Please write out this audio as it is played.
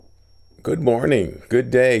Good morning,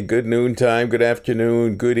 good day, good noontime, good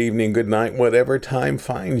afternoon, good evening, good night, whatever time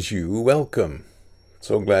finds you. Welcome.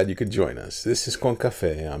 So glad you could join us. This is Con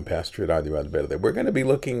Café. I'm Pastor Radio Valverde. We're going to be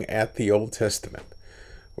looking at the Old Testament.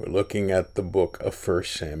 We're looking at the book of 1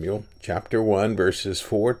 Samuel, chapter 1, verses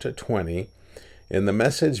 4 to 20, in the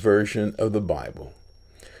Message version of the Bible.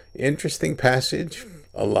 Interesting passage.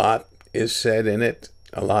 A lot is said in it.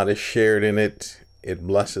 A lot is shared in it. It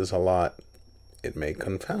blesses a lot. It may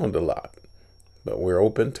confound a lot, but we're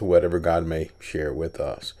open to whatever God may share with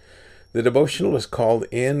us. The devotional is called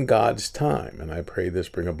In God's Time, and I pray this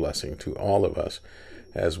bring a blessing to all of us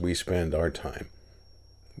as we spend our time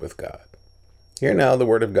with God. Hear now the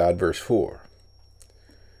word of God, verse 4.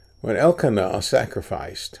 When Elkanah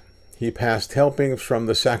sacrificed, he passed helpings from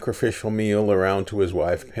the sacrificial meal around to his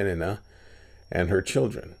wife Peninnah and her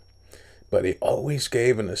children. But he always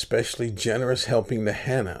gave an especially generous helping to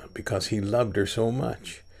Hannah because he loved her so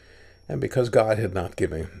much, and because God had not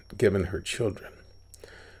given her children.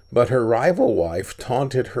 But her rival wife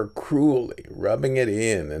taunted her cruelly, rubbing it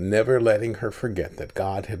in and never letting her forget that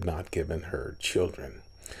God had not given her children.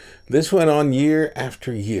 This went on year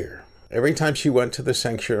after year. Every time she went to the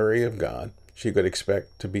sanctuary of God, she could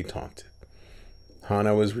expect to be taunted.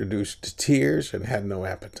 Hannah was reduced to tears and had no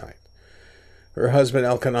appetite. Her husband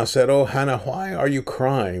Elkanah said, "Oh, Hannah, why are you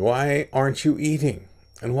crying? Why aren't you eating?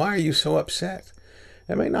 And why are you so upset?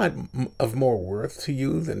 Am I not of more worth to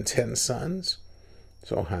you than 10 sons?"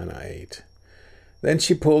 So Hannah ate. Then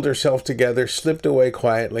she pulled herself together, slipped away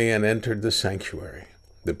quietly, and entered the sanctuary.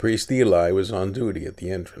 The priest Eli was on duty at the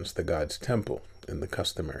entrance to God's temple in the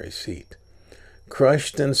customary seat.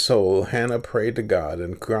 Crushed in soul, Hannah prayed to God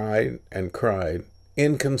and cried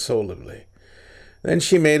inconsolably. Then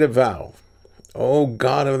she made a vow. "O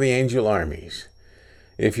God of the angel armies,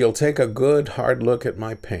 if you'll take a good, hard look at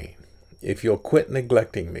my pain, if you'll quit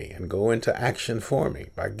neglecting me and go into action for me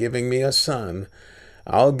by giving me a son,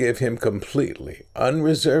 I'll give him completely,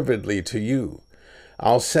 unreservedly to you.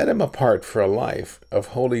 I'll set him apart for a life of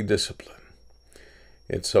holy discipline."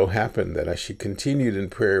 It so happened that as she continued in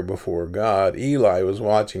prayer before God, Eli was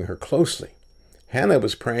watching her closely. Hannah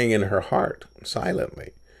was praying in her heart,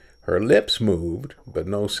 silently. Her lips moved, but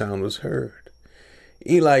no sound was heard.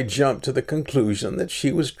 Eli jumped to the conclusion that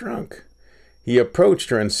she was drunk. He approached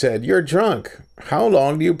her and said, "You're drunk. How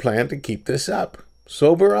long do you plan to keep this up?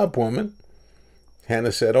 Sober up, woman."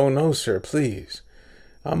 Hannah said, "Oh, no, sir, please.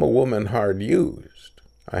 I'm a woman hard used.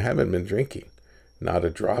 I haven't been drinking, not a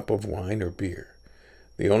drop of wine or beer.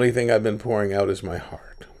 The only thing I've been pouring out is my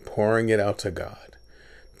heart, pouring it out to God.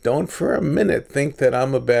 Don't for a minute think that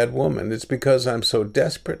I'm a bad woman. It's because I'm so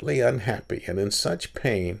desperately unhappy and in such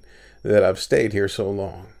pain that I've stayed here so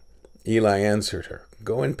long." Eli answered her,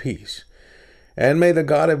 "Go in peace, and may the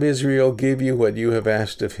God of Israel give you what you have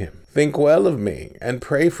asked of him. Think well of me and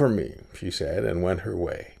pray for me," she said, and went her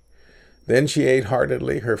way. Then she ate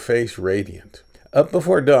heartily, her face radiant. Up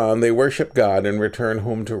before dawn, they worshiped God and returned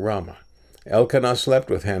home to Ramah. Elkanah slept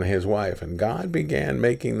with Hannah, his wife, and God began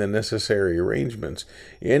making the necessary arrangements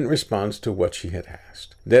in response to what she had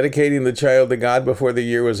asked. Dedicating the child to God before the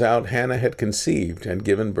year was out, Hannah had conceived and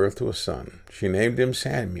given birth to a son. She named him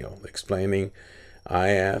Samuel, explaining, "I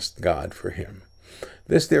asked God for him."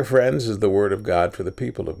 This, dear friends, is the word of God for the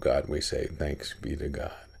people of God. We say, thanks be to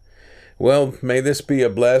God. Well, may this be a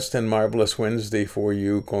blessed and marvelous Wednesday for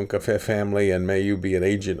you, Con Café family, and may you be an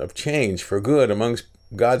agent of change for good amongst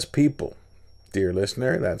God's people. Dear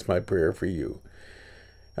listener, that's my prayer for you.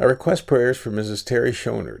 I request prayers for Mrs. Terry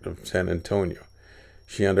Schonert of San Antonio.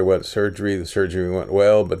 She underwent surgery. The surgery went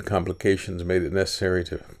well, but complications made it necessary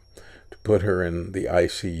to put her in the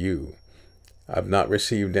ICU. I've not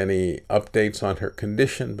received any updates on her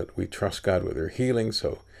condition, but we trust God with her healing,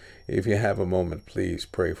 so if you have a moment, please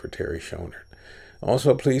pray for Terry Schonert.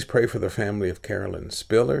 Also, please pray for the family of Carolyn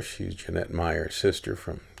Spiller. She's Jeanette Meyer's sister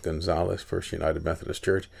from Gonzales, First United Methodist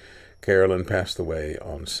Church. Carolyn passed away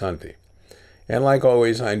on Sunday. And like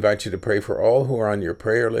always, I invite you to pray for all who are on your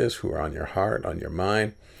prayer list, who are on your heart, on your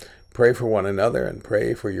mind. Pray for one another and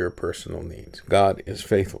pray for your personal needs. God is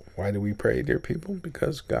faithful. Why do we pray, dear people?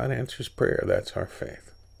 Because God answers prayer. That's our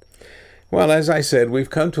faith. Well, as I said, we've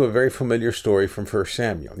come to a very familiar story from 1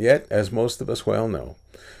 Samuel. Yet, as most of us well know,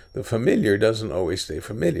 the familiar doesn't always stay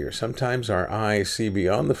familiar. Sometimes our eyes see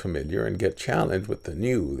beyond the familiar and get challenged with the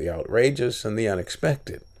new, the outrageous, and the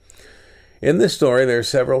unexpected. In this story, there are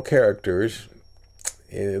several characters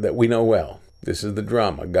that we know well. This is the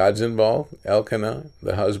drama. God's involved. Elkanah,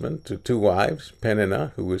 the husband to 2 wives,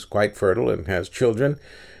 Peninnah, who is quite fertile and has children,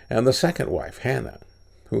 and the second wife, Hannah,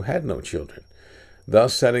 who had no children,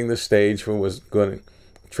 thus setting the stage for what was going to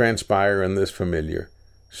transpire in this familiar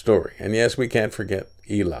story. And yes, we can't forget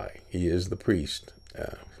Eli. He is the priest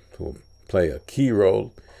who will play a key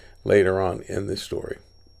role later on in this story.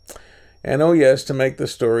 And oh yes, to make the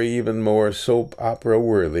story even more soap opera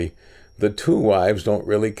worthy, the two wives don't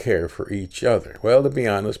really care for each other. Well, to be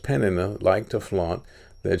honest, Peninnah liked to flaunt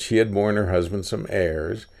that she had borne her husband some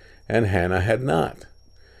heirs, and Hannah had not.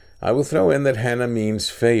 I will throw in that Hannah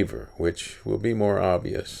means favor, which will be more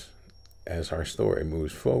obvious as our story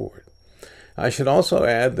moves forward. I should also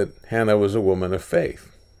add that Hannah was a woman of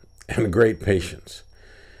faith and great patience.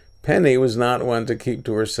 Penny was not one to keep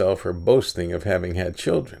to herself her boasting of having had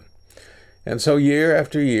children. And so year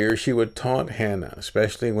after year she would taunt Hannah,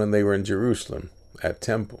 especially when they were in Jerusalem at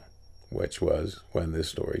temple, which was when this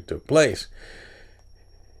story took place.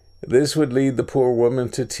 This would lead the poor woman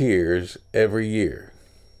to tears every year.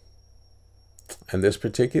 And this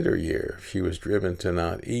particular year she was driven to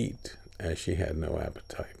not eat, as she had no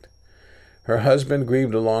appetite. Her husband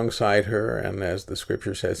grieved alongside her, and as the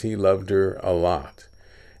scripture says, he loved her a lot.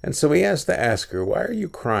 And so he has to ask her, why are you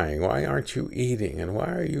crying? Why aren't you eating? And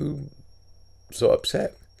why are you so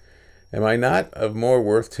upset? Am I not of more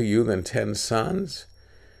worth to you than 10 sons?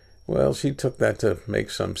 Well, she took that to make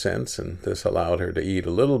some sense, and this allowed her to eat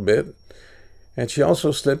a little bit. And she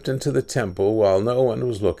also slipped into the temple while no one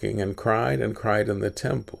was looking and cried in the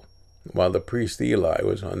temple while the priest Eli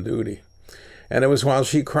was on duty. And it was while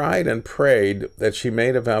she cried and prayed that she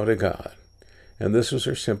made a vow to God. And this was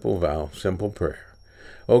her simple vow, simple prayer.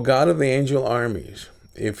 O God of the angel armies,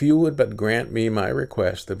 if you would but grant me my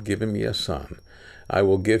request of giving me a son, I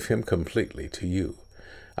will give him completely to you.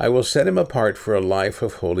 I will set him apart for a life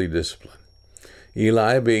of holy discipline.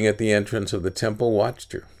 Eli, being at the entrance of the temple,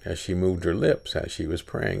 watched her as she moved her lips, as she was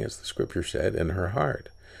praying, as the scripture said, in her heart.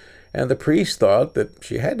 And the priest thought that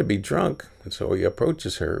she had to be drunk, and so he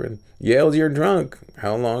approaches her and yells, "You're drunk.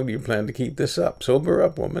 How long do you plan to keep this up? Sober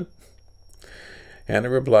up, woman." Hannah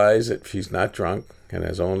replies that she's not drunk and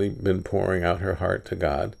has only been pouring out her heart to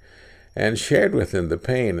God, and shared with him the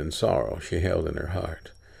pain and sorrow she held in her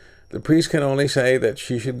heart. The priest can only say that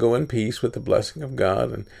she should go in peace with the blessing of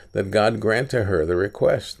God, and that God grant to her the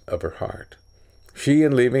request of her heart. She,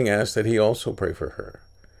 in leaving, asked that he also pray for her.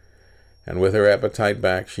 And with her appetite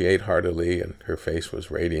back, she ate heartily, and her face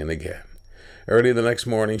was radiant again. Early the next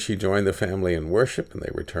morning, she joined the family in worship, and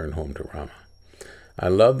they returned home to Ramah. I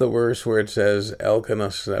love the verse where it says,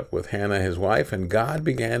 Elkanah slept with Hannah his wife, and God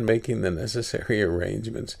began making the necessary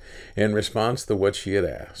arrangements in response to what she had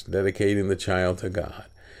asked, dedicating the child to God.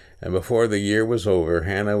 And before the year was over,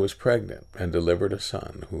 Hannah was pregnant and delivered a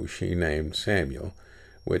son, who she named Samuel,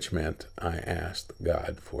 which meant, I asked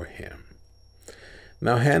God for him.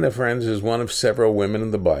 Now Hannah, friends, is one of several women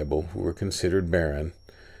in the Bible who were considered barren,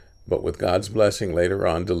 but with God's blessing later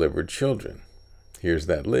on delivered children. Here's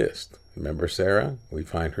that list. Remember Sarah? We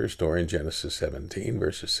find her story in Genesis 17,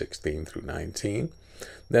 verses 16 through 19.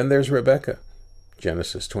 Then there's Rebekah,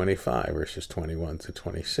 Genesis 25, verses 21 to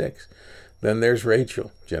 26. Then there's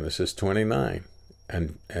Rachel, Genesis 29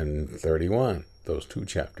 and 31, those 2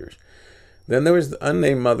 chapters. Then there was the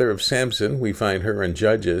unnamed mother of Samson. We find her in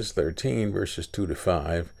Judges 13, verses 2 to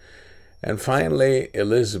 5. And finally,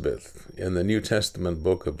 Elizabeth in the New Testament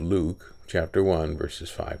book of Luke, chapter 1, verses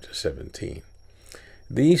 5 to 17.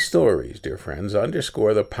 These stories, dear friends,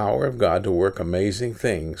 underscore the power of God to work amazing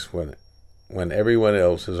things when everyone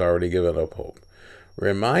else has already given up hope,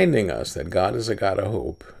 reminding us that God is a God of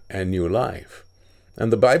hope and new life.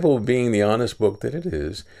 And the Bible, being the honest book that it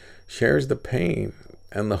is, shares the pain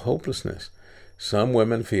and the hopelessness some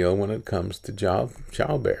women feel when it comes to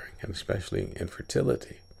childbearing, and especially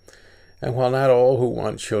infertility. And while not all who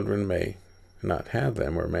want children may not have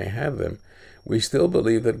them or may have them, we still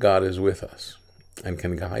believe that God is with us and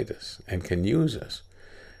can guide us and can use us,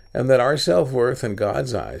 and that our self-worth in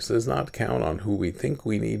God's eyes does not count on who we think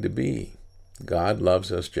we need to be. God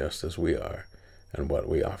loves us just as we are and what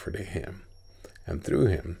we offer to him, and through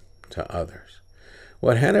him to others.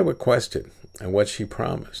 What Hannah requested and what she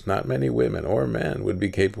promised, not many women or men would be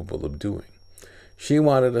capable of doing. She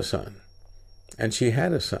wanted a son, and she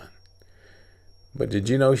had a son. But did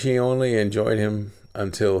you know she only enjoyed him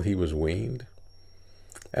until he was weaned?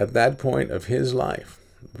 At that point of his life,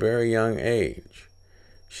 very young age,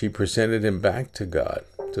 she presented him back to God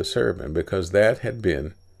to serve him, because that had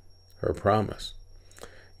been her promise.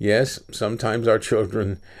 Yes, sometimes our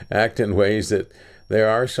children act in ways that there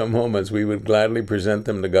are some moments we would gladly present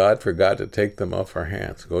them to God for God to take them off our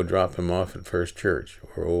hands. Go drop them off at First Church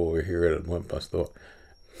or over here at Buen Pastor.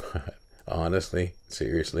 But honestly,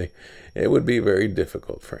 seriously, it would be very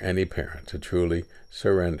difficult for any parent to truly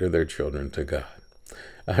surrender their children to God.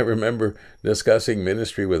 I remember discussing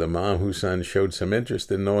ministry with a mom whose son showed some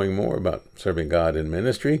interest in knowing more about serving God in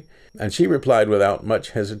ministry, and she replied without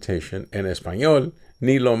much hesitation in Espanol,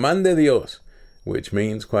 "Ni lo mande Dios," which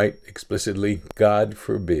means quite explicitly, God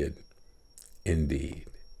forbid. Indeed.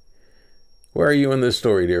 Where are you in this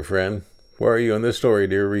story, dear friend? Where are you in this story,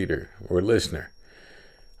 dear reader or listener?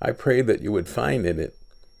 I pray that you would find in it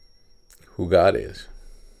who God is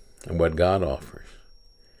and what God offers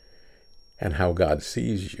and how God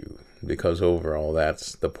sees you, because overall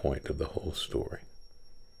that's the point of the whole story.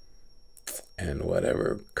 And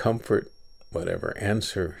whatever comfort, whatever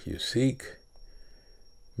answer you seek,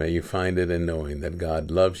 may you find it in knowing that God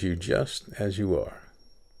loves you just as you are.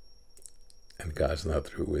 And God's not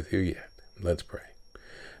through with you yet. Let's pray.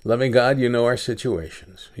 Loving God, you know our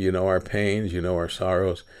situations, you know our pains, you know our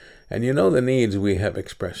sorrows, and you know the needs we have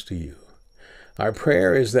expressed to you. Our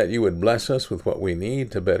prayer is that you would bless us with what we need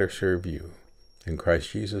to better serve you. In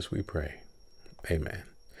Christ Jesus we pray. Amen.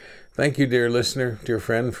 Thank you, dear listener, dear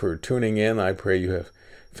friend, for tuning in. I pray you have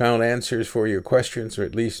found answers for your questions, or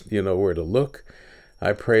at least you know where to look.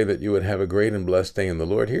 I pray that you would have a great and blessed day in the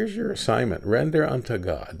Lord. Here's your assignment. Render unto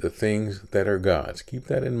God the things that are God's. Keep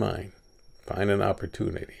that in mind. Find an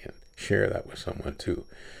opportunity and share that with someone too.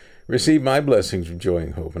 Receive my blessings of joy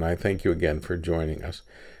and hope, and I thank you again for joining us.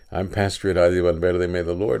 I'm Pastor Iradio Valverde. May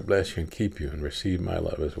the Lord bless you and keep you, and receive my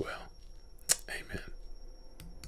love as well. Amen.